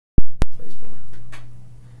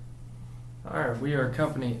Alright, we are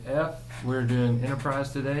Company F. We're doing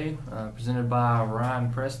Enterprise today, presented by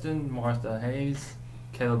Ryan Preston, Martha Hayes,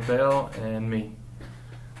 Caleb Bell, and me.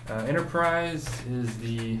 Enterprise is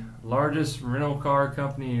the largest rental car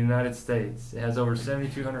company in the United States. It has over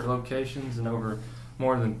 7,200 locations in over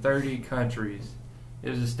more than 30 countries. It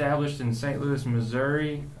was established in St. Louis,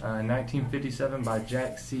 Missouri in 1957 by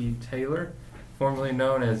Jack C. Taylor, formerly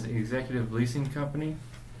known as Executive Leasing Company.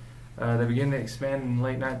 They began to expand in the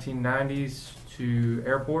late 1990s to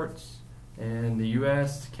airports in the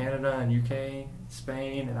U.S., Canada, and UK,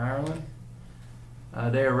 Spain, and Ireland.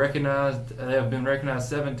 They have been recognized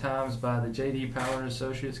 7 times by the J.D. Power &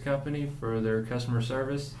 Associates Company for their customer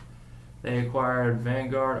service. They acquired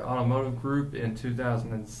Vanguard Automotive Group in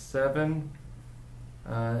 2007,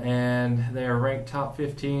 and they are ranked top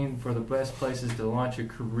 15 for the best places to launch a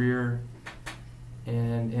career.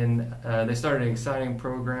 And they started an exciting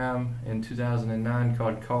program in 2009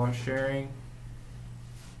 called Car Sharing.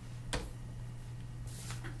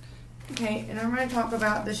 Okay, and I'm going to talk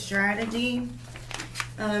about the strategy.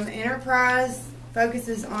 Enterprise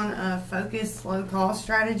focuses on a focused, low-cost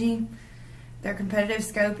strategy. Their competitive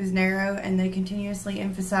scope is narrow, and they continuously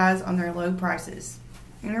emphasize on their low prices.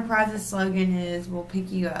 Enterprise's slogan is, "We'll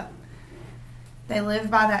pick you up." They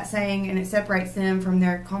live by that saying, and it separates them from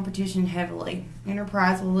their competition heavily.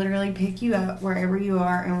 Enterprise will literally pick you up wherever you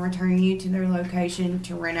are and return you to their location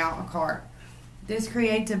to rent out a car. This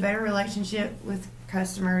creates a better relationship with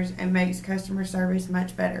customers and makes customer service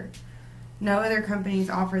much better. No other companies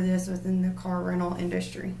offer this within the car rental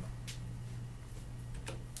industry.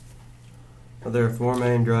 There are 4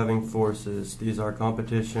 main driving forces. These are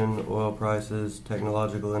competition, oil prices,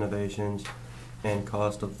 technological innovations, and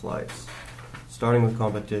cost of flights. Starting with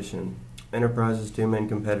competition, Enterprise's 2 main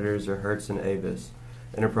competitors are Hertz and Avis.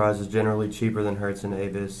 Enterprise is generally cheaper than Hertz and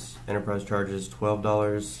Avis. Enterprise charges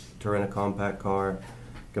 $12 to rent a compact car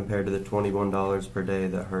compared to the $21 per day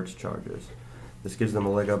that Hertz charges. This gives them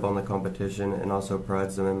a leg up on the competition and also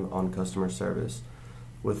prides them on customer service.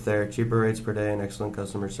 With their cheaper rates per day and excellent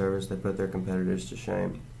customer service, they put their competitors to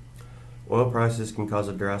shame. Oil prices can cause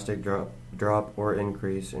a drastic drop or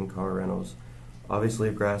increase in car rentals. Obviously,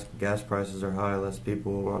 if gas prices are high, less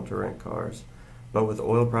people will want to rent cars. But with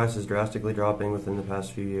oil prices drastically dropping within the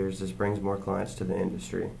past few years, this brings more clients to the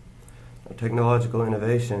industry. Now, technological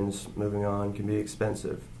innovations, moving on, can be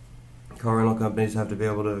expensive. Car rental companies have to be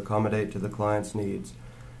able to accommodate to the client's needs.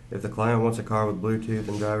 If the client wants a car with Bluetooth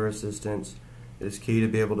and driver assistance, it is key to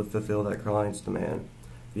be able to fulfill that client's demand.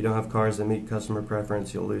 If you don't have cars that meet customer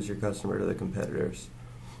preference, you'll lose your customer to the competitors.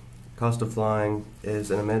 Cost of flying is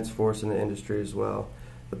an immense force in the industry as well.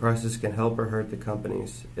 The prices can help or hurt the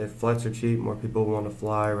companies. If flights are cheap, more people will want to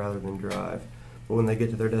fly rather than drive. But when they get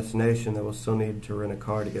to their destination, they will still need to rent a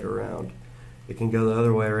car to get around. It can go the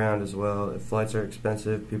other way around as well. If flights are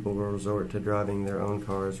expensive, people will resort to driving their own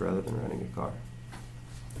cars rather than renting a car.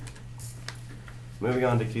 Moving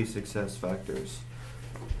on to key success factors.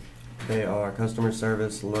 They are customer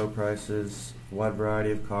service, low prices, wide variety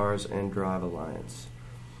of cars, and drive alliance.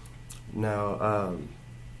 Now,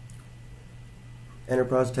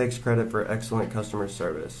 Enterprise takes credit for excellent customer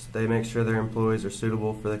service. They make sure their employees are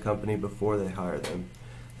suitable for the company before they hire them.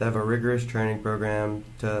 They have a rigorous training program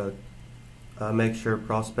to make sure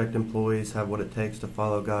prospect employees have what it takes to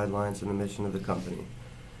follow guidelines and the mission of the company.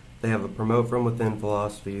 They have a promote from within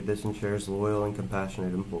philosophy. This ensures loyal and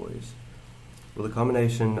compassionate employees. With a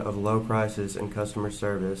combination of low prices and customer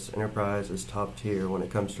service, Enterprise is top tier when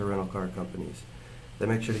it comes to rental car companies. They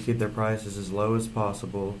make sure to keep their prices as low as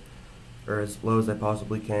possible, or as low as they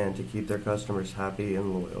possibly can, to keep their customers happy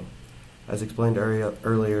and loyal. As explained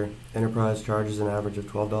earlier, Enterprise charges an average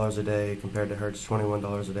of $12 a day compared to Hertz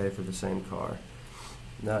 $21 a day for the same car.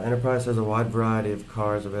 Now, Enterprise has a wide variety of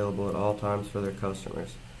cars available at all times for their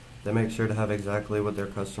customers. They make sure to have exactly what their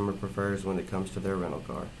customer prefers when it comes to their rental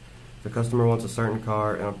car. If a customer wants a certain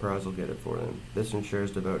car, Enterprise will get it for them. This ensures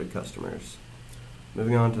devoted customers.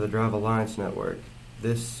 Moving on to the Drive Alliance Network.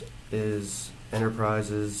 This is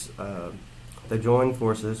Enterprise's, they join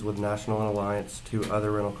forces with National and Alliance to other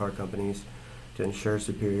rental car companies to ensure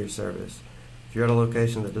superior service. If you're at a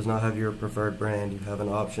location that does not have your preferred brand, you have an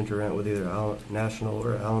option to rent with either National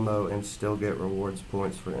or Alamo and still get rewards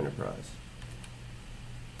points for Enterprise.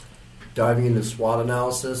 Diving into SWOT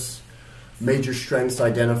analysis, major strengths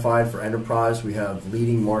identified for Enterprise, we have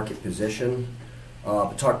leading market position.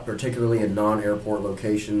 Particularly in non-airport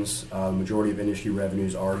locations, the majority of industry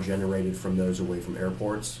revenues are generated from those away from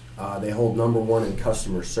airports. They hold #1 in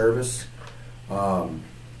customer service.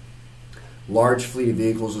 Large fleet of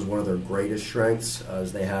vehicles is one of their greatest strengths,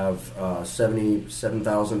 as they have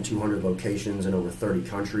 77,200 locations in over 30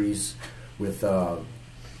 countries. with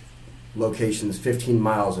locations 15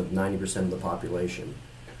 miles of 90% of the population.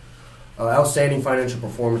 Outstanding financial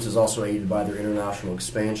performance is also aided by their international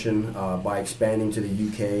expansion. By expanding to the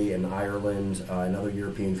UK and Ireland and other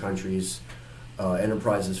European countries,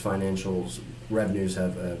 Enterprise's financials revenues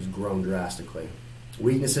have grown drastically.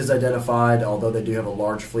 Weaknesses identified: although they do have a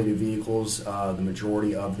large fleet of vehicles, the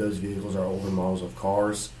majority of those vehicles are older models of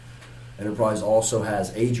cars. Enterprise also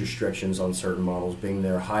has age restrictions on certain models, being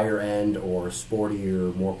their higher end or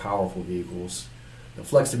sportier, more powerful vehicles. The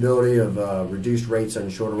flexibility of reduced rates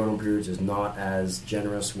and shorter rental periods is not as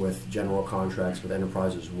generous with general contracts with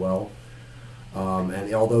Enterprise as well.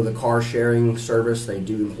 And although the car sharing service they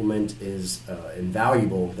do implement is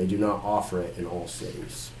invaluable, they do not offer it in all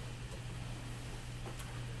cities.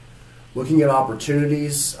 Looking at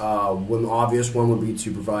opportunities, one obvious one would be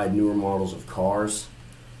to provide newer models of cars.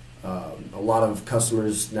 A lot of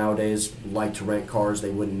customers nowadays like to rent cars they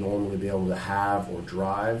wouldn't normally be able to have or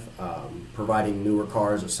drive. Providing newer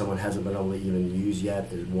cars that someone hasn't been able to even use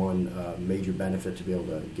yet is one major benefit to be able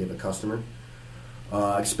to give a customer.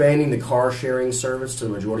 Expanding the car sharing service to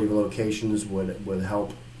the majority of locations would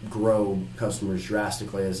help grow customers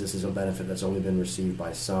drastically, as this is a benefit that's only been received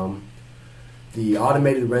by some. The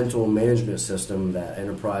automated rental management system that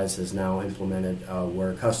Enterprise has now implemented,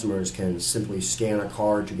 where customers can simply scan a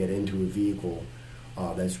card to get into a vehicle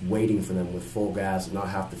that's waiting for them with full gas and not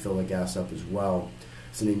have to fill the gas up as well.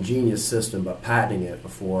 It's an ingenious system, but patenting it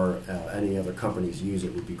before any other companies use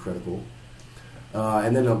it would be critical.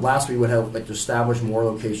 And then lastly, we would help to establish more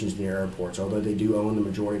locations near airports. Although they do own the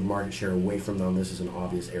majority of market share away from them, this is an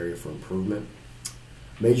obvious area for improvement.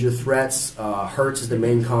 Major threats: Hertz is the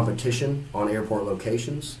main competition on airport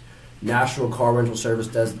locations. National car rental service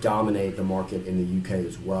does dominate the market in the UK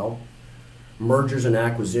as well. Mergers and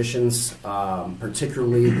acquisitions,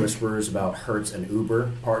 particularly whispers about Hertz and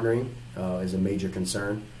Uber partnering, is a major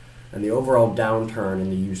concern. And the overall downturn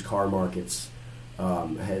in the used car markets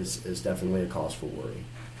is definitely a cause for worry.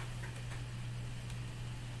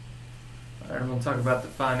 All right, I'm going to talk about the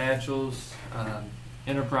financials.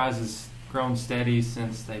 Enterprise has grown steady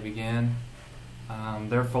since they began.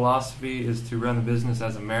 Their philosophy is to run the business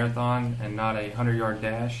as a marathon and not a 100-yard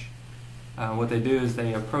dash. What they do is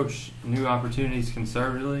they approach new opportunities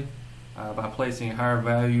conservatively by placing a higher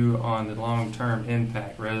value on the long-term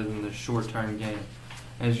impact rather than the short-term gain.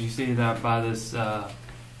 As you see that by this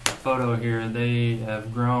photo here, they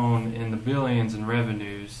have grown in the billions in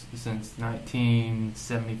revenues since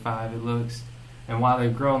 1975, it looks. And while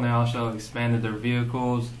they've grown, they also expanded their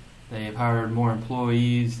vehicles. They've hired more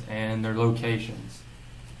employees and their locations.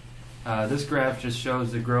 This graph just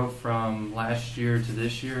shows the growth from last year to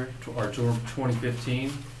this year, or to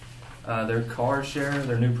 2015. Their car share,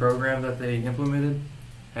 their new program that they implemented,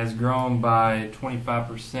 has grown by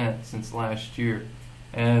 25% since last year.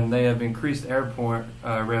 And they have increased airport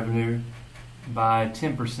revenue by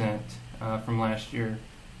 10% from last year.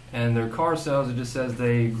 And their car sales, it just says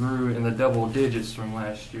they grew in the double digits from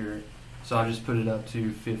last year. So I just put it up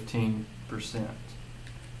to 15%.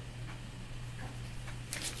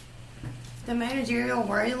 The managerial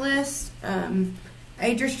worry list: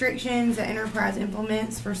 age restrictions that Enterprise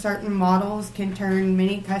implements for certain models can turn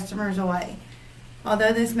many customers away.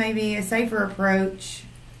 Although this may be a safer approach,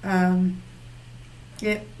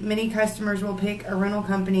 many customers will pick a rental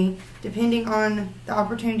company depending on the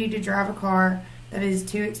opportunity to drive a car that is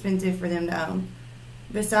too expensive for them to own.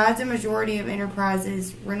 Besides the majority of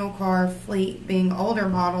Enterprise's rental car fleet being older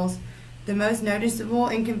models, the most noticeable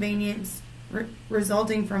inconvenience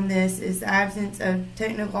resulting from this is the absence of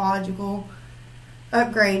technological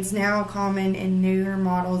upgrades now common in newer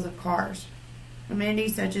models of cars.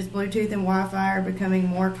 Amenities such as Bluetooth and Wi-Fi are becoming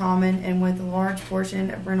more common, and with a large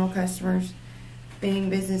portion of rental customers being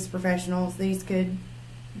business professionals, these could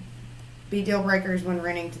be deal breakers when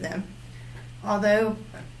renting to them. Although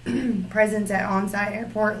presence at on-site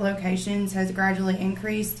airport locations has gradually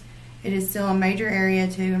increased, it is still a major area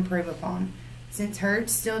to improve upon. Since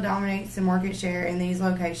Hertz still dominates the market share in these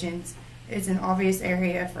locations, it's an obvious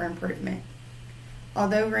area for improvement.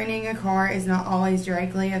 Although renting a car is not always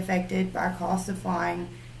directly affected by cost of flying,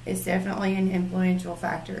 it's definitely an influential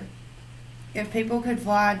factor. If people could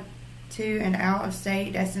fly to an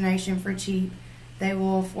out-of-state destination for cheap, they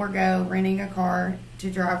will forego renting a car to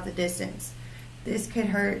drive the distance. This could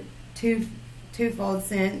hurt twofold,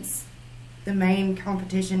 since the main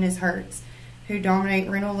competition is Hertz, who dominate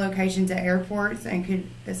rental locations at airports and could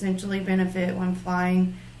essentially benefit when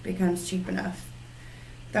flying becomes cheap enough.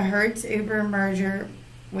 The Hertz-Uber merger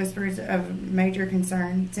whispers of major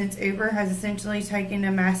concern, since Uber has essentially taken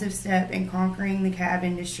a massive step in conquering the cab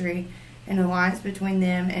industry An alliance between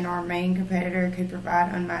them and our main competitor could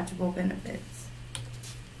provide unmatchable benefits.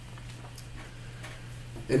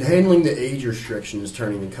 In handling the age restriction is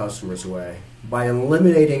turning the customers away. By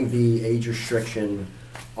eliminating the age restriction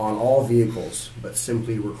on all vehicles, but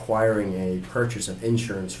simply requiring a purchase of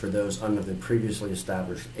insurance for those under the previously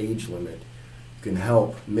established age limit, you can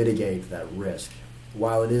help mitigate that risk.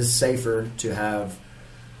 While it is safer to have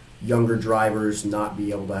younger drivers not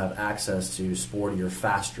be able to have access to sportier,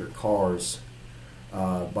 faster cars,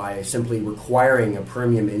 by simply requiring a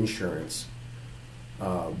premium insurance,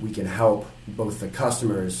 we can help both the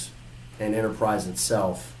customers and enterprise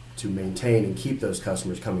itself to maintain and keep those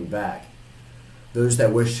customers coming back. Those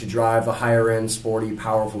that wish to drive the higher end, sporty,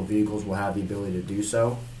 powerful vehicles will have the ability to do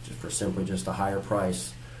so for simply just a higher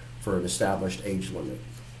price for an established age limit.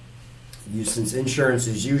 Since insurance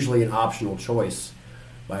is usually an optional choice,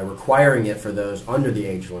 by requiring it for those under the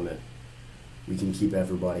age limit, we can keep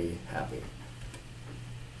everybody happy.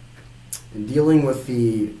 In dealing with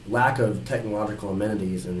the lack of technological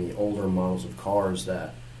amenities in the older models of cars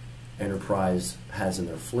that Enterprise has in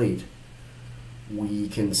their fleet, we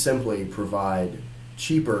can simply provide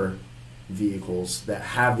cheaper vehicles that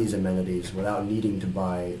have these amenities without needing to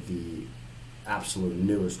buy the absolute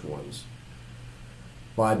newest ones.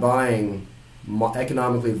 By buying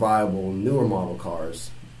economically viable newer model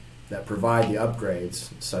cars that provide the upgrades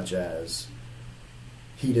such as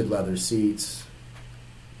heated leather seats,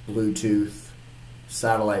 Bluetooth,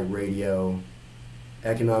 satellite radio,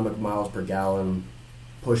 economic miles per gallon,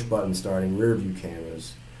 push button starting rear view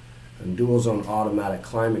cameras, and dual zone automatic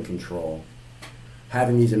climate control,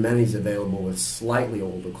 having these amenities available with slightly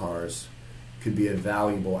older cars could be a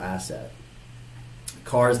valuable asset.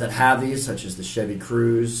 Cars that have these, such as the Chevy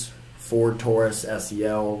Cruze, Ford Taurus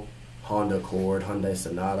SEL, Honda Accord, Hyundai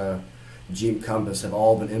Sonata, Jeep Compass have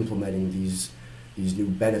all been implementing these new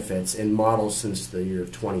benefits in models since the year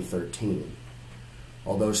of 2013.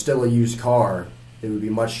 Although still a used car, it would be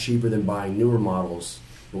much cheaper than buying newer models,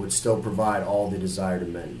 but would still provide all the desired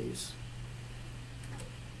amenities.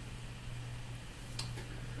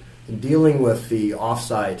 In dealing with the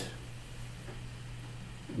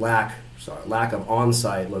lack of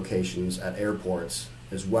on-site locations at airports,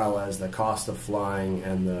 as well as the cost of flying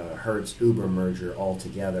and the Hertz-Uber merger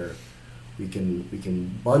altogether, we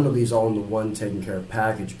can bundle these all into one taken care of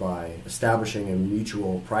package by establishing a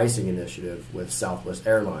mutual pricing initiative with Southwest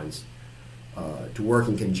Airlines to work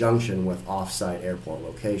in conjunction with off-site airport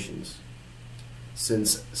locations.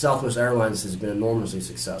 Since Southwest Airlines has been enormously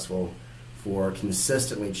successful for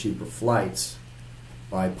consistently cheaper flights,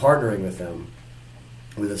 by partnering with them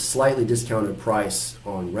with a slightly discounted price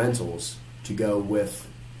on rentals to go with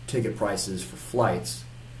ticket prices for flights,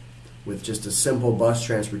 with just a simple bus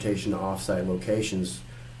transportation to off-site locations,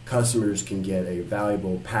 customers can get a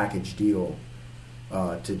valuable package deal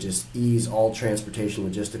to just ease all transportation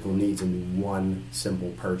logistical needs into one simple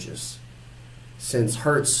purchase. Since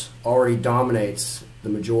Hertz already dominates the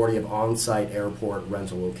majority of on-site airport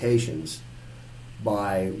rental locations,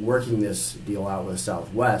 by working this deal out with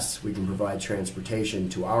Southwest, we can provide transportation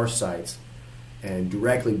to our sites and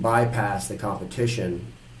directly bypass the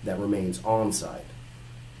competition that remains on-site.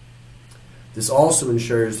 This also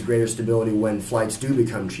ensures the greater stability when flights do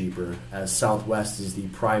become cheaper, as Southwest is the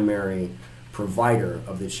primary provider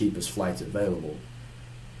of the cheapest flights available.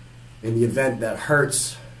 In the event that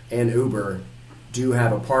Hertz and Uber do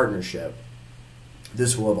have a partnership,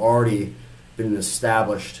 this will have already been an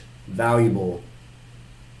established, valuable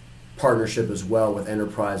partnership as well with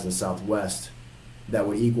Enterprise and Southwest that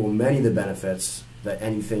would equal many of the benefits that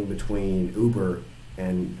anything between Uber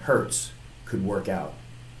and Hertz could work out.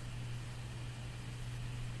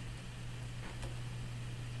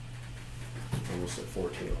 Almost at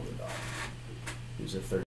 14 on the dot. Use it 13.